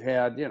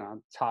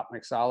 top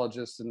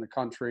mixologists in the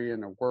country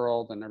and the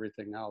world and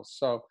everything else.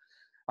 So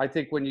I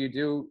think when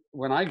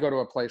I go to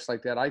a place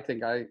like that, I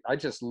think I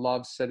just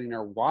love sitting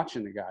there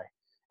watching the guy.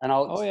 And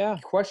I'll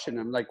question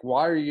him, like,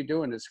 why are you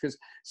doing this? Because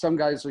some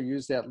guys will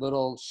use that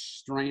little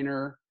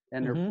strainer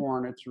and they're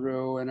pouring it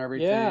through and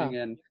everything. Yeah.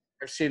 And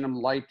I've seen them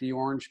light the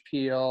orange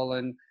peel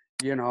and,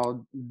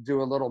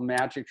 do a little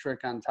magic trick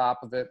on top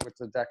of it with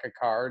the deck of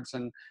cards.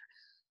 And,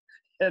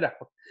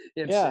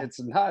 it's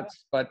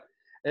nuts. But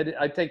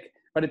I think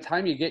by the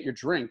time you get your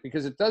drink,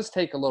 because it does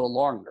take a little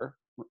longer.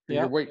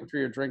 You're waiting for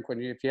your drink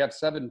if you have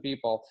 7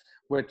 people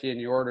with you and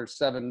you order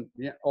 7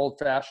 old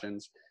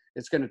fashions,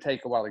 it's going to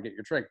take a while to get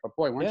your drink. But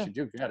boy, once you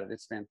do get it,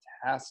 it's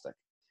fantastic.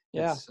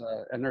 Yeah.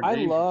 And they're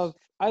dangerous.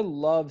 I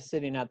love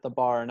sitting at the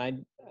bar and I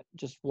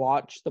just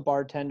watch the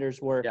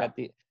bartenders work at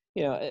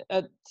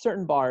at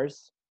certain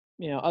bars,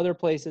 other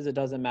places, it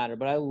doesn't matter,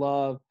 but I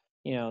love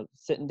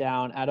sitting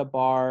down at a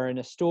bar in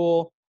a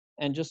stool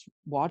and just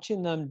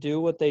watching them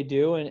do what they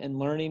do and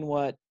learning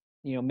what,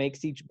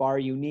 makes each bar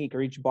unique,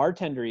 or each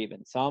bartender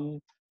even. Some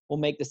will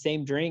make the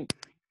same drink,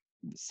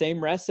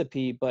 same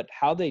recipe, but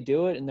how they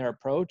do it and their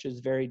approach is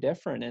very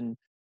different. And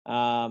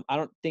I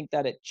don't think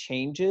that it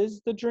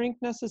changes the drink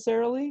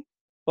necessarily,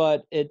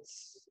 but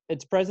it's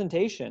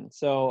presentation.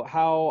 So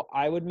how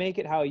I would make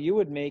it, how you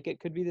would make it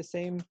could be the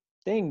same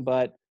thing,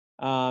 but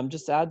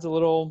just adds a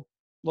little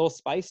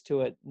spice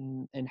to it,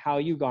 and how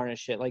you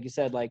garnish it. Like you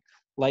said, like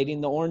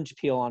lighting the orange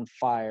peel on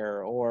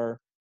fire, or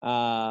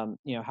how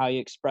you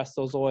express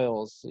those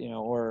oils,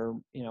 or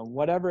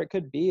whatever it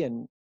could be.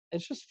 And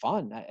it's just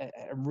fun. I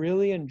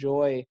really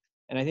enjoy,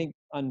 and I think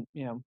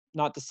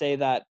not to say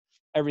that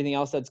everything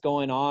else that's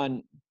going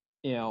on,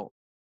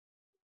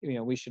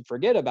 we should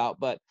forget about,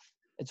 but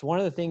it's one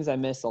of the things I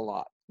miss a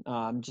lot.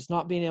 Just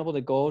not being able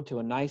to go to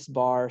a nice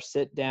bar,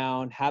 sit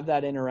down, have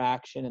that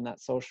interaction and that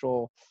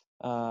social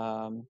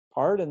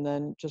part, and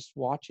then just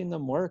watching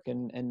them work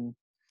and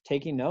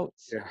taking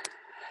notes.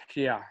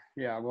 Yeah.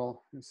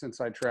 Well,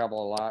 since I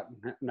travel a lot,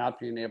 not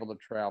being able to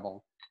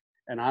travel,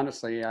 and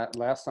honestly,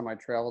 last time I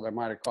traveled, I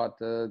might have caught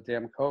the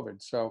damn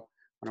COVID. So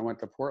when I went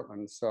to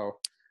Portland, so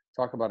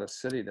talk about a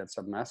city that's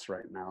a mess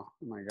right now.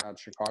 Oh my God,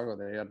 Chicago,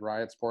 they had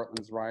riots.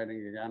 Portland's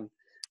rioting again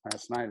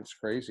last night. It's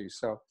crazy.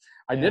 So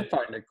I did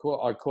find a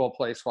cool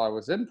place while I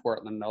was in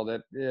Portland, though,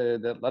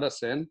 that let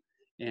us in,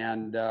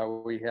 and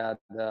we had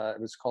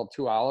it was called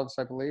Two Olives,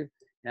 I believe,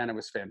 and it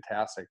was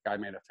fantastic. Guy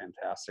made a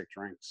fantastic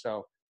drink.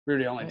 So we were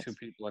the only two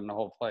people in the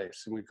whole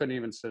place, and we couldn't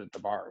even sit at the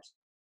bars.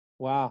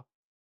 Wow.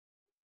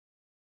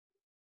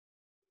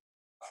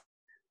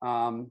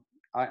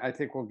 I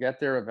think we'll get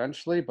there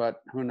eventually,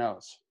 but who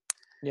knows?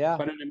 Yeah.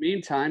 But in the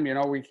meantime,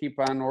 we keep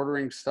on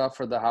ordering stuff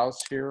for the house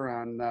here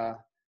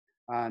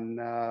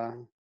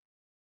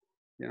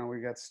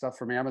we got stuff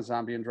from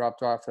Amazon being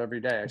dropped off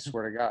every day. I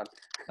swear to God.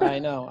 I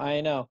know.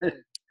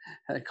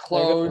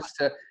 Clothes.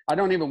 I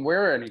don't even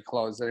wear any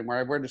clothes anymore.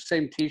 I wear the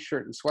same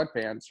T-shirt and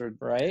sweatpants or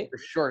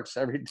shorts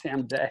every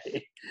damn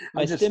day.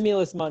 My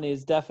stimulus money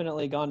has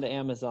definitely gone to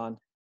Amazon.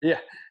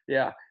 Yeah.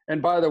 And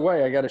by the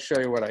way, I got to show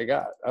you what I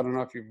got. I don't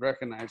know if you've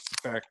recognized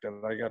the fact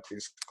that I got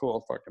these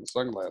cool fucking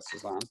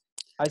sunglasses on.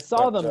 I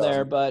saw them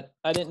there, but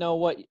I didn't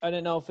know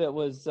if it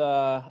was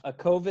a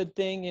COVID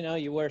thing.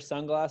 You wear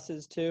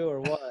sunglasses too,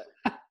 or what?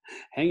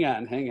 Hang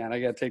on. I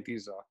got to take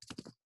these off.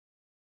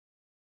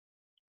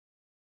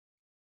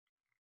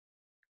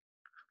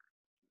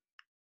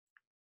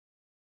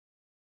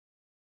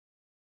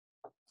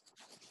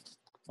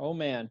 Oh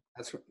man,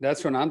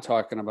 that's what I'm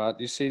talking about.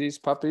 Do you see these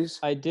puppies?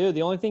 I do.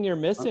 The only thing you're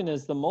missing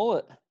is the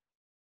mullet.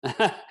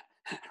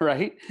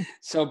 Right.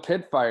 So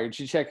Pitfire, did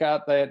you check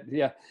out that?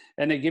 Yeah.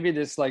 And they give you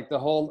this, like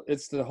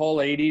it's the whole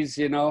 80s,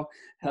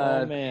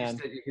 oh man,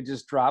 that you can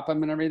just drop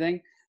them and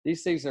everything.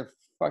 These things are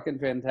fucking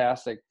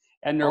fantastic.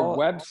 And their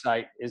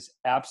website is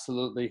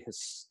absolutely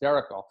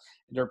hysterical.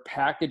 Their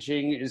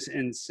packaging is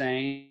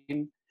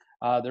insane.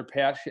 Their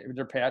packaging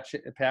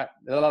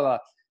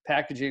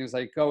is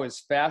like, go as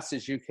fast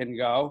as you can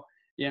go.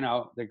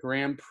 The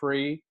Grand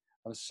Prix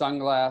of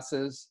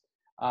sunglasses.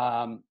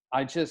 And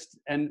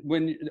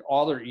when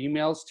all their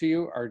emails to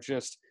you are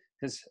just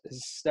as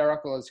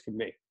hysterical as can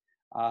be.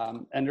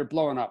 And they're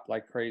blowing up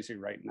like crazy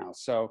right now.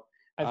 So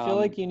I feel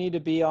like you need to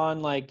be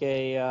on like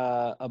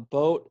a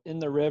boat in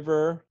the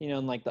river,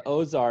 in like the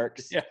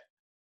Ozarks,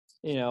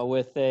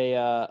 with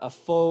a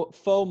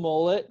faux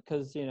mullet,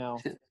 because you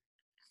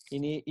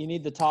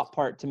need the top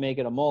part to make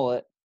it a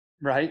mullet,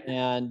 right?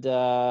 And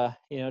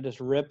just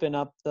ripping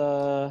up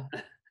some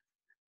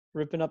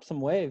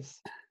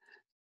waves.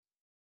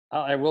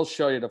 I will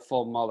show you the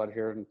full mullet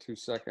here in 2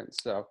 seconds.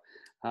 So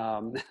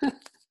I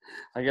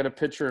got a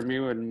picture of me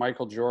and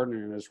Michael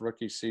Jordan in his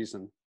rookie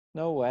season.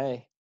 No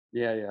way.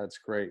 Yeah, it's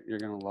great. You're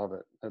going to love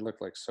it. I look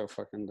like so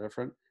fucking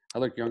different. I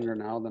look younger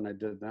now than I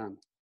did then.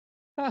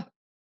 Huh.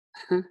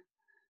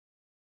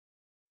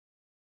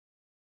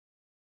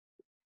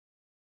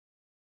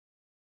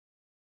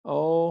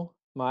 Oh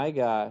my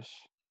gosh.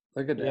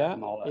 Look at that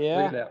mullet.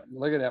 Yeah.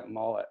 Look at that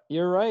mullet.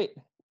 You're right.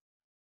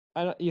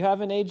 You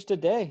haven't aged a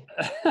day.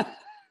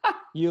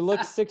 You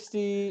look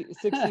 60,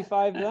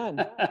 65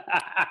 then.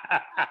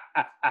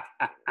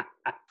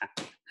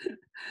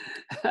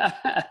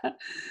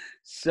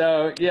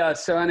 So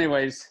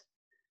anyways,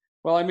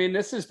 well, I mean,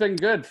 this has been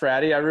good,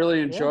 Fratty. I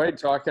really enjoyed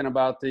talking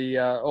about the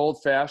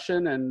old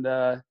fashioned, and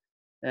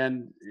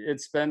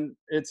it's one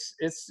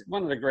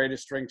of the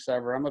greatest drinks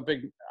ever. I'm a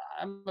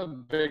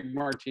big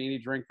martini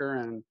drinker,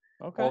 and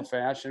old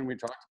fashioned. We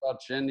talked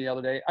about gin the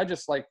other day.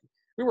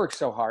 We work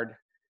so hard,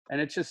 and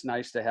it's just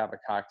nice to have a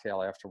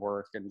cocktail after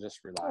work and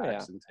just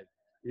relax and take,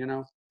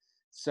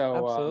 So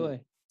absolutely.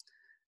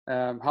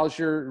 How's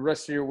your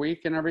rest of your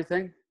week and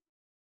everything?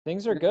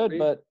 Things are good,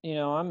 but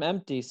I'm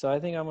empty, so I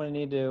think I'm going to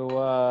need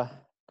to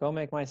go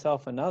make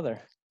myself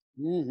another.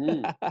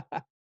 Mm-hmm.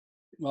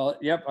 Well,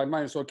 yep, I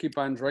might as well keep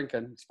on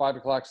drinking. It's 5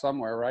 o'clock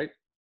somewhere, right?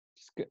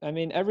 I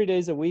mean, every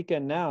day's a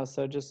weekend now,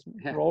 so just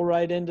roll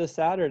right into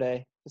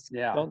Saturday. Just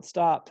don't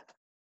stop.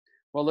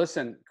 Well,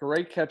 listen,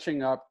 great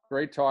catching up.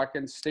 Great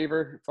talking.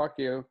 Stever, fuck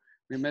you.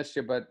 We missed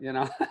you, but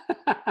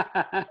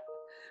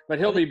but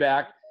he'll be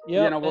back.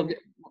 Yeah.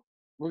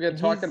 We'll get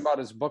talking about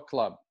his book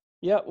club.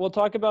 Yeah, we'll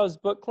talk about his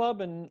book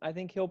club, and I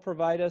think he'll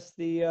provide us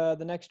the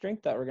next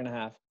drink that we're gonna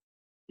have.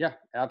 Yeah,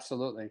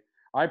 absolutely.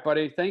 All right,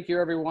 buddy. Thank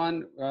you,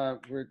 everyone.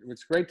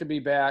 It's great to be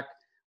back.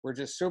 We're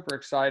just super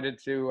excited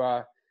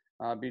to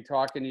be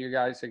talking to you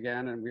guys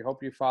again, and we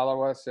hope you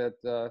follow us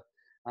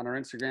on our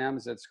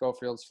Instagrams at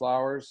Schofield's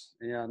Flowers.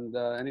 And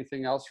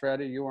anything else,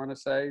 Freddie, you want to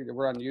say?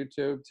 We're on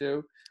YouTube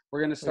too.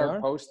 We're going to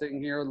start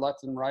posting here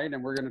left and right,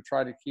 and we're going to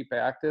try to keep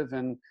active.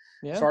 And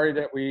sorry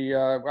that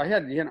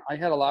I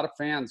had a lot of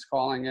fans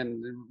calling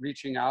and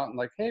reaching out and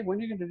like, hey, when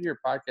are you going to do your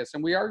podcast?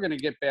 And we are going to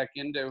get back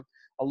into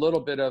a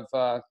little bit of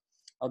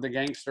the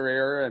gangster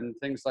era and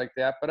things like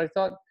that. But I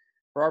thought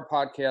for our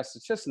podcast,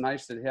 it's just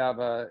nice to have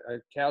a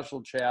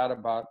casual chat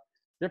about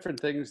different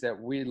things that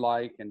we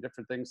like and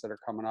different things that are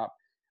coming up.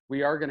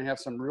 We are going to have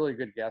some really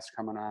good guests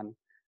coming on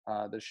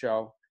the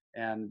show,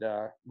 and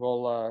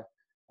we'll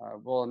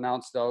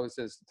announce those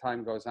as the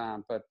time goes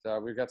on. But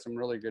we've got some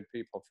really good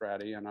people,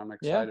 Freddie, and I'm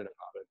excited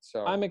about it.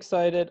 So I'm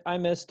excited. I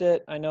missed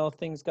it. I know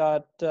things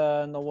got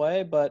in the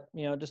way, but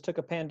it just took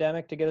a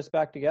pandemic to get us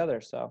back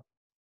together. So.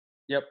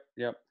 Yep.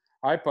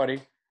 All right,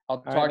 buddy. I'll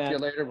talk to you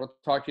later. We'll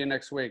talk to you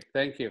next week.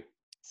 Thank you.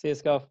 See you,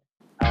 Scoff.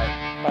 All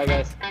right. Bye,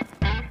 guys.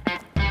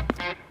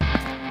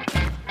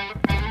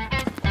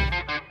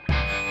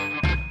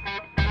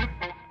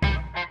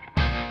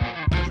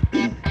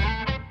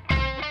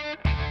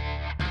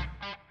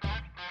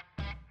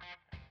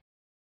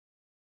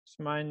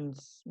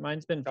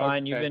 Mine's been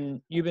fine.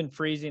 Okay. You've been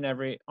freezing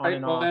on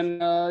and off.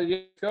 Then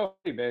you go,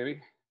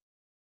 baby.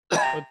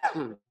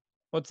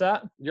 What's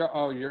that?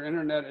 Your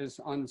internet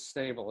is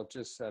unstable. It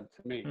just said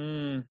to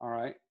me. All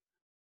right.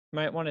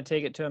 Might want to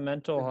take it to a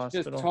mental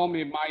hospital. Just told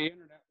me my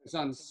internet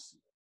was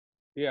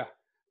yeah.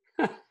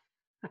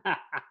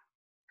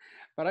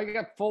 But I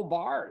got full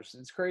bars.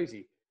 It's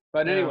crazy.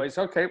 But anyways,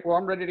 okay. Well,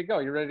 I'm ready to go.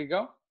 You ready to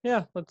go?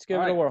 Yeah. Let's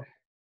give it a whirl.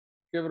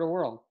 Give it a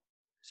whirl.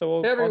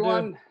 So hey,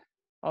 everyone.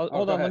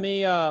 Hold on.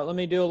 Let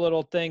me do a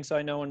little thing so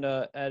I know when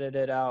to edit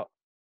it out.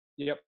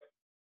 Yep.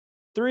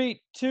 3,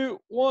 2,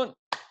 1.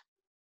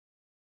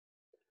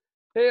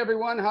 Hey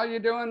everyone, how you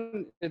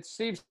doing? It's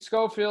Steve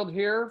Schofield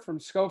here from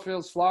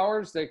Schofield's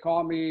Flowers. They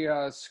call me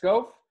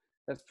Scof.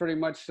 That's pretty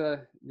much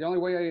the only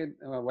way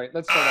wait,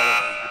 let's start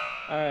over.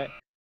 All right.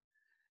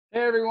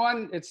 Hey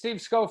everyone, it's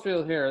Steve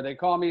Schofield here. They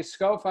call me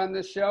Scof on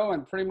this show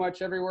and pretty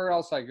much everywhere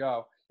else I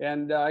go.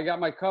 And I got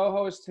my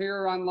co-host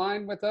here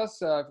online with us,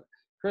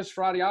 Chris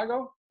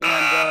Fradiago.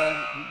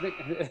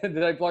 And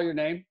did I blow your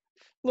name?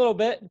 A little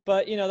bit,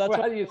 but that's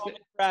what you say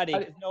Freddy,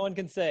 because no one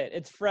can say it.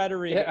 It's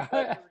Frederico.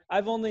 Yeah.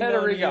 I've only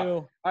known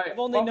you. Right, I've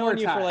only known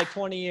you for like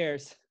 20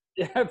 years.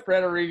 Yeah,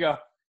 Frederico.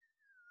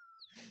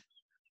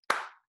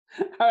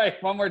 All right,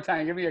 one more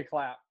time. Give me a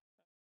clap.